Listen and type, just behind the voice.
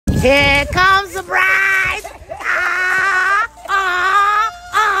Here comes the bride.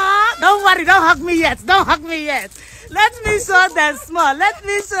 Don't worry, don't hug me yet. Don't hug me yet. Let me show them small. Let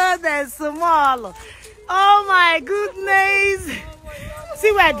me show them small. Oh my goodness.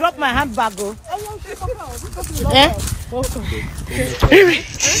 See where I dropped my handbag.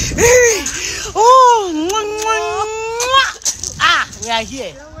 We are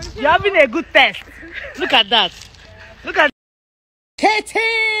here. You're having a good test. Look at that. Look at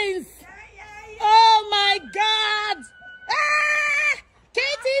Katie's. Oh my God.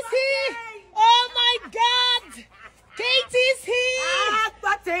 Katie's here. Oh my God. Katie's here.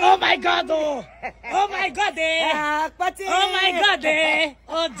 Oh my God. Oh my God. Oh my God.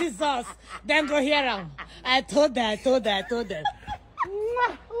 Oh Jesus. Then go hear him. I told them.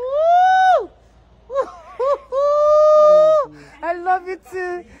 I love you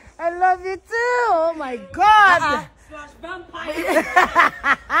too. I love you too. Oh my God.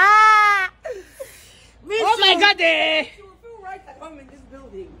 Oh my God.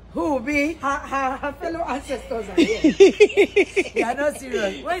 Who will be? Her fellow ancestors are here. They are not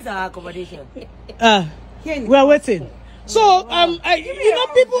serious. Where is our accommodation? We are waiting. So, you know,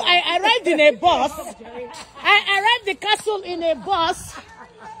 people, I arrived in a bus. I arrived the castle in a bus.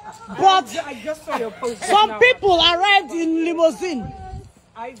 But I just saw your post. some people arrived in limousine.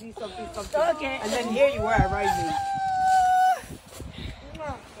 I do something. Okay. And then here you are arriving.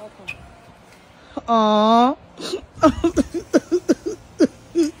 Aww.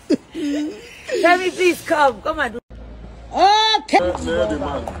 Let me please come. Come and do. Okay.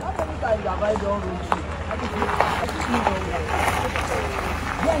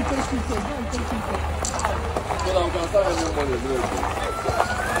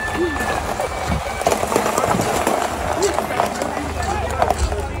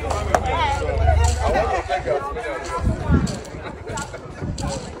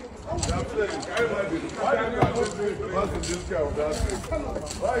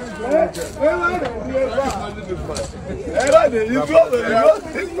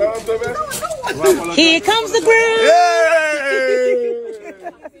 Here comes the groove.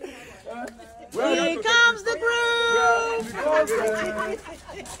 Here comes the groove.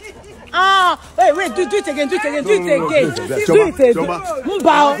 Oh, wait, do it again.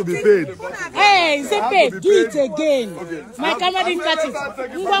 Mbao. Hey, say paid. Do it again. My camera didn't catch it.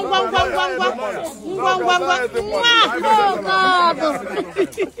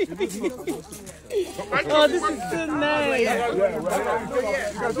 Oh, this is so nice.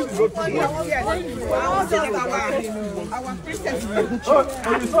 Our princess.